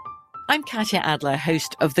 I'm Katya Adler,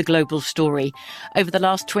 host of The Global Story. Over the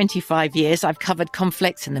last 25 years, I've covered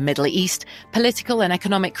conflicts in the Middle East, political and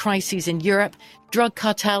economic crises in Europe, drug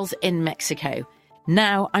cartels in Mexico.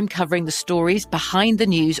 Now I'm covering the stories behind the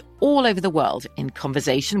news all over the world in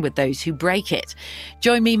conversation with those who break it.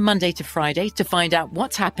 Join me Monday to Friday to find out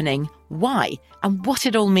what's happening, why, and what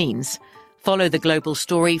it all means. Follow The Global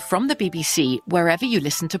Story from the BBC wherever you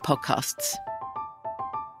listen to podcasts.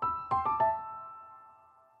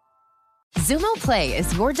 Xumo Play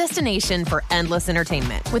is your destination for endless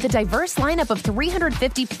entertainment. With a diverse lineup of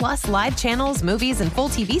 350 plus live channels, movies, and full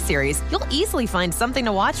TV series, you'll easily find something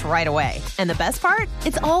to watch right away. And the best part?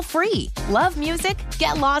 It's all free. Love music?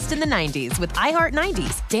 Get lost in the 90s with iHeart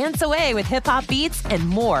 90s, dance away with hip-hop beats, and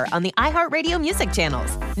more on the iHeartRadio music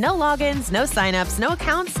channels. No logins, no signups, no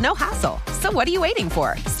accounts, no hassle. So what are you waiting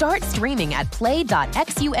for? Start streaming at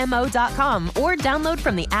play.xumo.com or download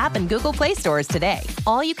from the app and Google Play stores today.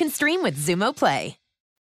 All you can stream with Xumo Play.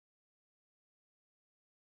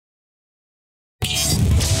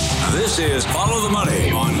 This is Follow the Money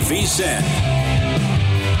on VSiN.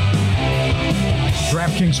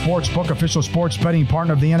 DraftKings Sportsbook, official sports betting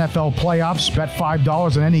partner of the NFL playoffs. Bet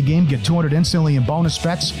 $5 on any game, get $200 instantly in bonus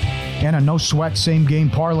bets, and a no-sweat same-game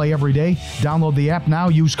parlay every day. Download the app now.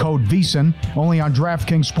 Use code VSiN. Only on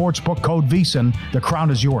DraftKings Sportsbook, code VSiN. The crown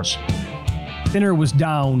is yours. Sinner was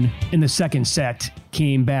down in the second set,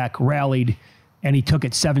 came back, rallied, and he took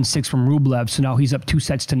it 7-6 from Rublev. So now he's up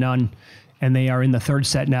 2-0, and they are in the third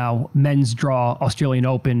set now. Men's draw, Australian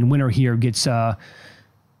Open. Winner here gets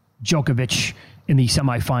Djokovic in the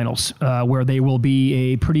semifinals, where they will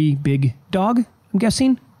be a pretty big dog, I'm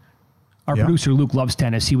guessing. Our producer, Luke, loves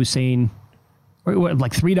tennis. He was saying,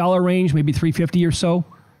 like $3 range, maybe $3.50 or so.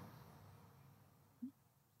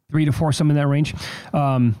 3 to 4, something in that range.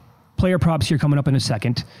 player props here coming up in a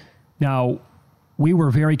second. Now, we were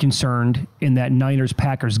very concerned in that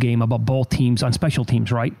Niners-Packers game about both teams on special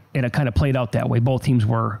teams, right? And it kind of played out that way. Both teams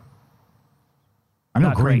were I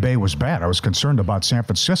know Green Bay was bad. I was concerned about San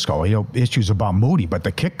Francisco. Issues about Moody, but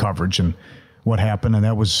the kick coverage and what happened, and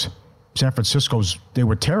that was San Francisco's. They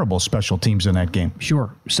were terrible special teams in that game.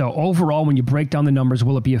 Sure. So overall, when you break down the numbers,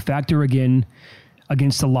 will it be a factor again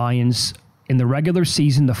against the Lions? In the regular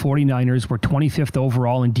season, the 49ers were 25th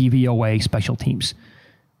overall in DVOA special teams.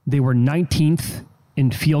 They were 19th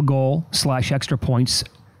in field goal / extra points,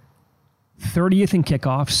 30th in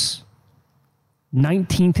kickoffs,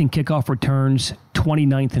 19th in kickoff returns,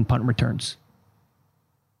 29th in punt returns.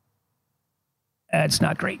 That's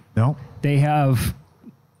not great. No. They have,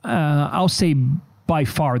 I'll say, by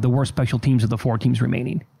far the worst special teams of the 4 teams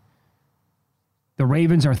remaining. The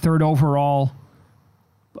Ravens are 3rd overall.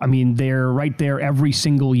 I mean, they're right there every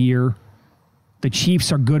single year. The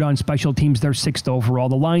Chiefs are good on special teams. They're 6th overall.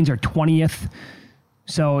 The Lions are 20th.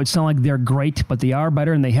 So it's not like they're great, but they are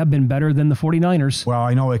better, and they have been better than the 49ers. Well,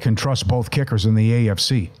 I know it can trust both kickers in the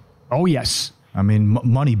AFC. Oh, yes. I mean,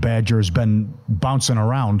 Money Badger has been bouncing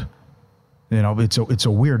around. You know, it's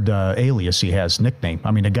a weird alias he has, nickname.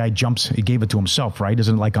 I mean, the guy jumps, he gave it to himself, right?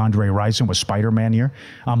 Isn't it like Andre Rison with Spider-Man here?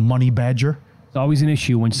 I'm Money Badger. It's always an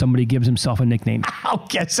issue when somebody gives himself a nickname. I'll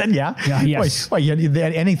guess it, yeah. Yeah, yes. Well,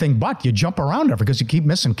 anything but. You jump around there because you keep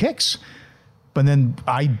missing kicks. But then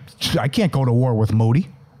I can't go to war with Moody.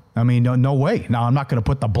 I mean, no way. Now, I'm not going to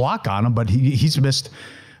put the block on him, but he's missed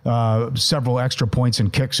several extra points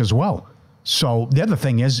and kicks as well. So the other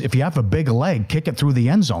thing is, if you have a big leg, kick it through the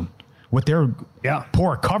end zone. With their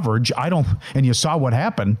poor coverage, and you saw what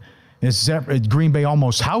happened, is that Green Bay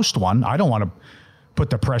almost housed one. I don't want to put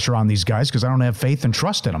the pressure on these guys because I don't have faith and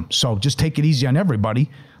trust in them. So just take it easy on everybody.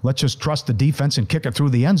 Let's just trust the defense and kick it through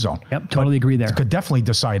the end zone. Yep, totally agree there. It could definitely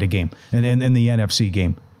decide a game in the NFC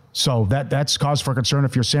game. So that's cause for concern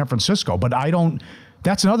if you're San Francisco. But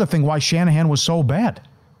that's another thing why Shanahan was so bad.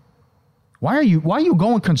 Why are you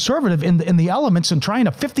going conservative in the elements and trying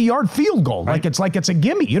a 50-yard field goal? Right. Like it's a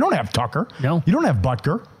gimme. You don't have Tucker. No. You don't have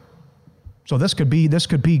Butker. So this could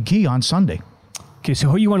be key on Sunday. Okay, so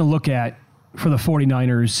who you want to look at for the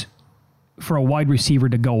 49ers for a wide receiver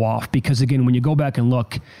to go off? Because, again, when you go back and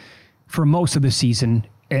look for most of the season,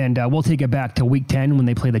 and we'll take it back to Week 10 when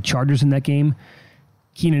they play the Chargers in that game,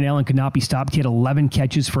 Keenan Allen could not be stopped. He had 11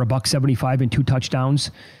 catches for $175 and 2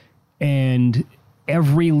 touchdowns. And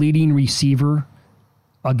every leading receiver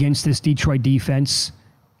against this Detroit defense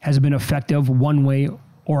has been effective one way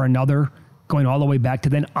or another, going all the way back to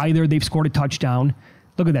then. Either they've scored a touchdown.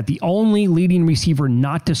 Look at that. The only leading receiver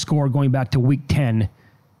not to score going back to Week 10.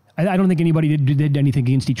 I don't think anybody did anything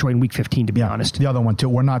against Detroit in Week 15, to be honest. The other one, too.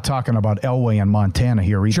 We're not talking about Elway and Montana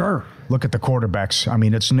here either. Sure. Look at the quarterbacks. I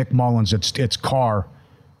mean, it's Nick Mullins, it's Carr,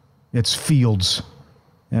 it's Fields.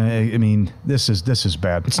 I mean, this is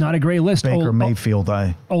bad. It's not a great list. Baker Mayfield.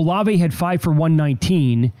 Olave had 5 for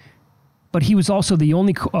 119, but he was also the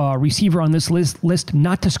only receiver on this list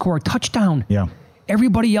not to score a touchdown. Yeah.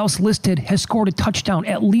 Everybody else listed has scored a touchdown,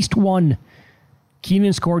 at least one.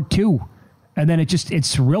 Keenan scored 2. And then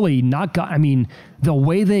it's really not got, I mean, the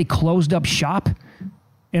way they closed up shop,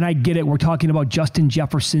 and I get it, we're talking about Justin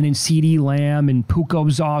Jefferson and CeeDee Lamb and Puka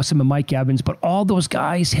was awesome and Mike Evans, but all those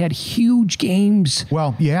guys had huge games.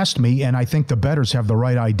 Well, you asked me, and I think the bettors have the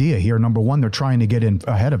right idea here. Number one, they're trying to get in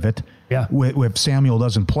ahead of it. Yeah. If Samuel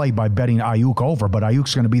doesn't play by betting Ayuk over, but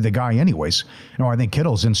Ayuk's going to be the guy anyways. You know, I think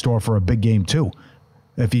Kittle's in store for a big game too.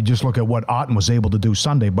 If you just look at what Otten was able to do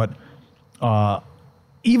Sunday. But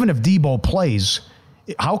even if Debo plays,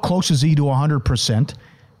 how close is he to 100%?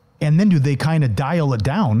 And then do they kind of dial it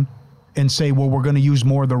down and say, well, we're going to use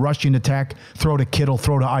more of the rushing attack, throw to Kittle,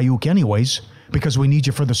 throw to Ayuk anyways, because we need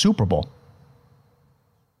you for the Super Bowl?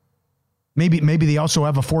 Maybe they also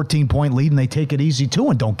have a 14-point lead and they take it easy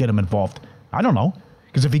too and don't get him involved. I don't know.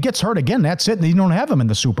 Because if he gets hurt again, that's it, and you don't have him in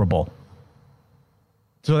the Super Bowl.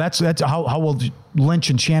 So that's how will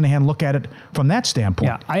Lynch and Shanahan look at it from that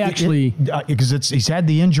standpoint? Yeah, I actually... Because he's had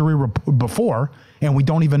the injury before, and we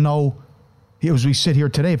don't even know, as we sit here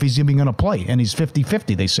today, if he's even going to play. And he's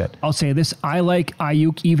 50-50, they said. I'll say this. I like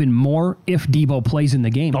Ayuk even more if Debo plays in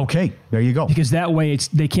the game. Okay, there you go. Because that way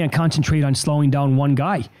they can't concentrate on slowing down one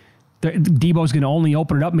guy. Debo's going to only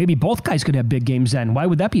open it up. Maybe both guys could have big games then. Why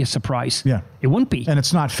would that be a surprise? Yeah. It wouldn't be. And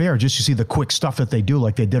it's not fair. Just you see the quick stuff that they do,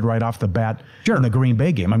 like they did right off the bat in the Green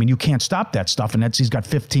Bay game. I mean, you can't stop that stuff, and he's got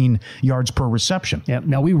 15 yards per reception. Yeah.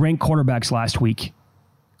 Now, we ranked quarterbacks last week.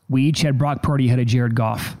 We each had Brock Purdy ahead of Jared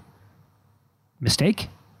Goff. Mistake?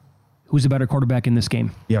 Who's a better quarterback in this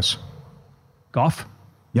game? Yes. Goff?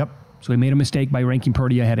 Yep. So we made a mistake by ranking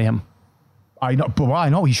Purdy ahead of him. I know. Well, I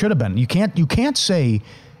know he should have been. You can't say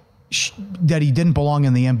that he didn't belong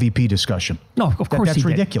in the MVP discussion. No, of course that's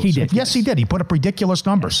ridiculous. He did. Yes, he did. He put up ridiculous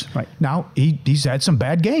numbers. Yes, right. Now, he's had some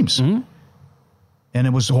bad games. Mm-hmm. And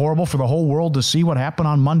it was horrible for the whole world to see what happened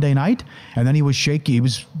on Monday night. And then he was shaky.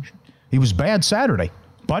 He was bad Saturday.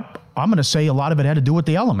 But I'm going to say a lot of it had to do with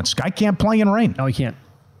the elements. Guy can't play in rain. No, he can't.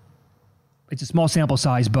 It's a small sample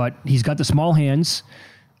size, but he's got the small hands,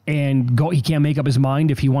 and he can't make up his mind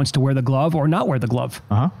if he wants to wear the glove or not wear the glove.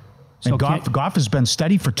 Uh-huh. So and Goff has been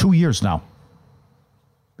steady for 2 years now.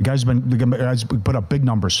 The guy's put up big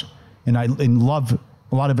numbers. And I love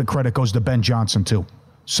a lot of the credit goes to Ben Johnson, too.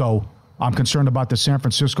 So I'm concerned about the San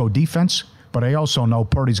Francisco defense, but I also know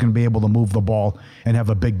Purdy's going to be able to move the ball and have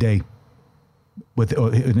a big day.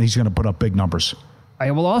 He's going to put up big numbers.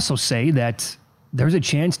 I will also say that there's a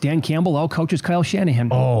chance Dan Campbell outcoaches Kyle Shanahan.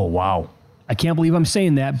 Oh, wow. I can't believe I'm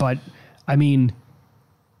saying that, but, I mean,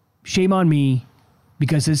 shame on me,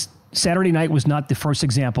 because this Saturday night was not the first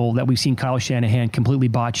example that we've seen Kyle Shanahan completely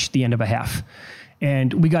botch the end of a half.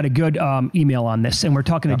 And we got a good email on this, and we're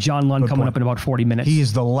talking to John Lund coming up in about 40 minutes. He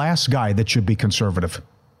is the last guy that should be conservative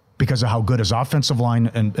because of how good his offensive line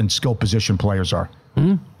and skill position players are.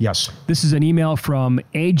 Mm-hmm. Yes. This is an email from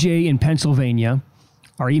AJ in Pennsylvania.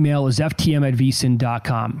 Our email is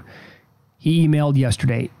ftm@vsin.com. He emailed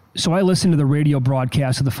yesterday. So I listen to the radio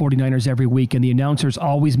broadcast of the 49ers every week, and the announcers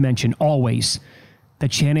always mention,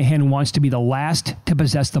 that Shanahan wants to be the last to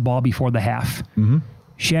possess the ball before the half. Mm-hmm.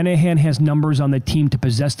 Shanahan has numbers on the team to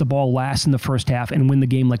possess the ball last in the first half and win the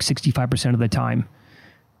game like 65% of the time.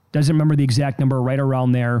 Doesn't remember the exact number, right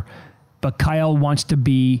around there. But Kyle wants to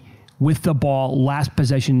be with the ball last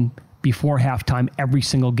possession before halftime every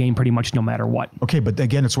single game, pretty much no matter what. Okay, but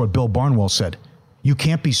again, it's what Bill Barnwell said. You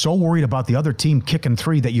can't be so worried about the other team kicking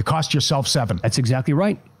 3 that you cost yourself 7. That's exactly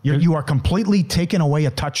right. You are completely taking away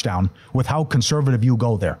a touchdown with how conservative you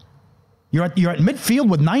go there. You're at midfield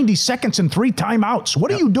with 90 seconds and 3 timeouts.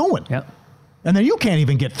 What are you doing? Yep. And then you can't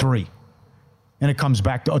even get 3. And it comes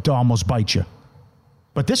back to almost bite you.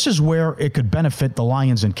 But this is where it could benefit the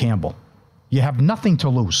Lions and Campbell. You have nothing to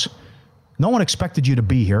lose. No one expected you to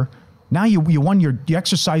be here. Now you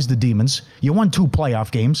exercised the demons. You won 2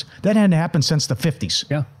 playoff games. That hadn't happened since the 50s.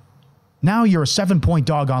 Yeah. Now you're a 7-point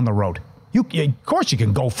dog on the road. Of course you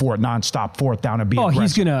can go for it nonstop, 4th down and be aggressive.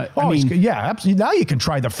 He's going to... yeah, absolutely. Now you can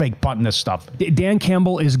try the fake punt and this stuff. Dan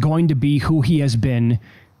Campbell is going to be who he has been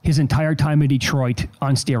his entire time in Detroit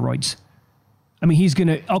on steroids. I mean, he's going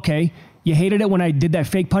to... You hated it when I did that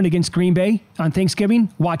fake punt against Green Bay on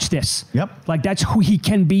Thanksgiving? Watch this. Yep. Like, that's who he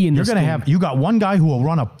can be in this game. You got one guy who will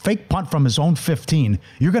run a fake punt from his own 15.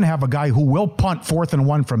 You're going to have a guy who will punt 4th and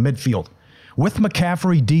 1 from midfield. With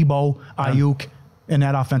McCaffrey, Debo, Ayuk, in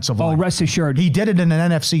that offensive line. Oh, rest assured. He did it in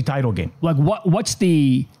an NFC title game. Like, what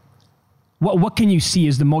can you see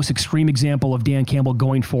as the most extreme example of Dan Campbell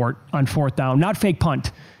going for it on 4th down? Not fake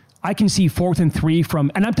punt. I can see 4th and 3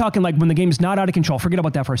 and I'm talking like when the game's not out of control. Forget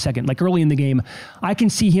about that for a second. Like early in the game, I can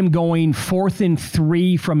see him going 4th and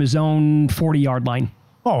 3 from his own 40-yard line.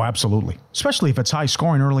 Oh, absolutely. Especially if it's high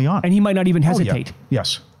scoring early on. And he might not even hesitate. Oh, yeah.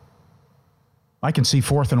 Yes. I can see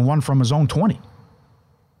 4th and 1 from his own 20.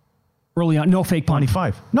 Early on, no fake punt.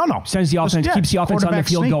 25. No. Sends the offense, keeps the offense on the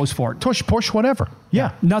field, goes for it. Push, whatever.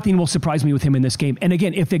 Yeah. Nothing will surprise me with him in this game. And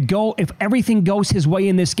again, if everything goes his way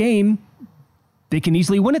in this game, they can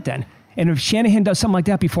easily win it then. And if Shanahan does something like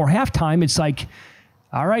that before halftime, it's like,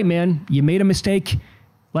 all right, man, you made a mistake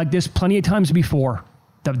like this plenty of times before.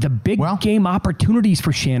 The big game opportunities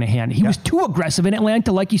for Shanahan. He was too aggressive in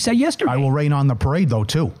Atlanta, like you said yesterday. I will rain on the parade, though,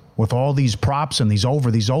 too, with all these props and these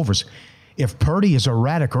overs. If Purdy is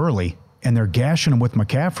erratic early and they're gashing him with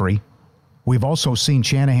McCaffrey, we've also seen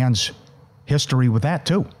Shanahan's history with that,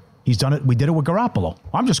 too. He's done it. We did it with Garoppolo.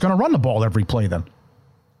 I'm just going to run the ball every play then.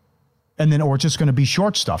 Or it's just going to be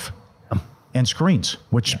short stuff and screens,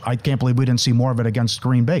 which I can't believe we didn't see more of it against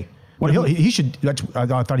Green Bay. He should.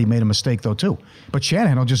 I thought he made a mistake, though, too. But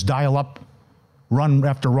Shanahan will just dial up run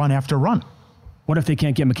after run after run. What if they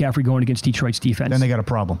can't get McCaffrey going against Detroit's defense? Then they got a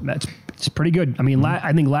problem. It's pretty good. I mean,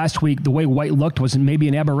 I think last week, the way White looked was maybe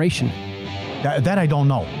an aberration. That I don't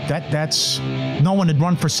know. That's no one had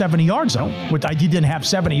run for 70 yards though. He didn't have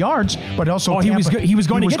 70 yards, but also he was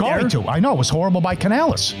going to get there. I know it was horrible by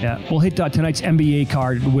Canales. Yeah, we'll hit tonight's NBA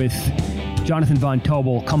card with Jonathan Von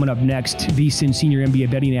Tobel coming up next. VSiN senior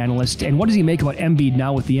NBA betting analyst, and what does he make about Embiid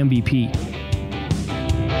now with the MVP?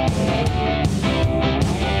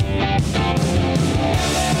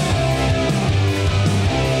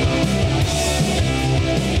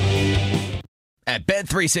 At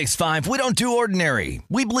Bet365, we don't do ordinary.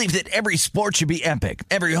 We believe that every sport should be epic.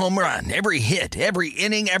 Every home run, every hit, every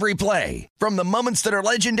inning, every play. From the moments that are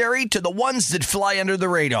legendary to the ones that fly under the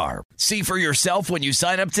radar. See for yourself when you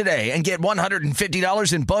sign up today and get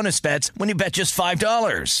 $150 in bonus bets when you bet just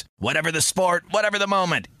 $5. Whatever the sport, whatever the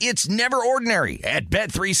moment, it's never ordinary at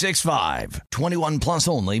Bet365. 21 plus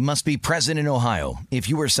only. Must be present in Ohio. If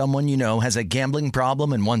you or someone you know has a gambling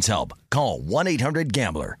problem and wants help, call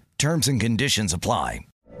 1-800-GAMBLER. Terms and conditions apply.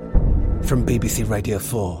 From BBC Radio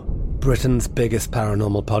 4, Britain's biggest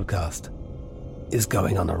paranormal podcast is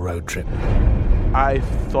going on a road trip. I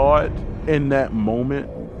thought in that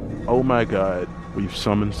moment, oh my God, we've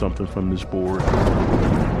summoned something from this board.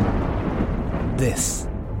 This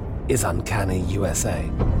is Uncanny USA.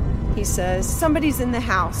 He says, somebody's in the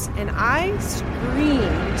house, and I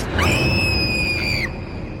screamed.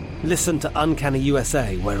 Listen to Uncanny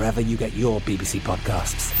USA wherever you get your BBC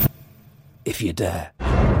podcasts, if you dare.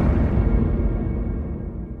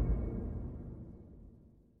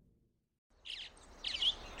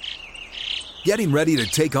 Getting ready to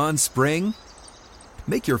take on spring?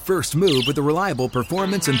 Make your first move with the reliable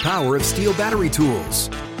performance and power of Steel battery tools.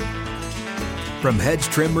 From hedge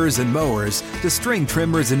trimmers and mowers to string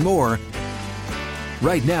trimmers and more,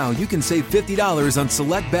 right now you can save $50 on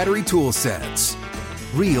select battery tool sets.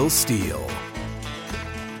 Real Steel.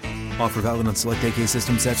 Offer valid on select AK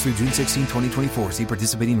system sets through June 16, 2024. See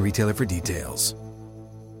participating retailer for details.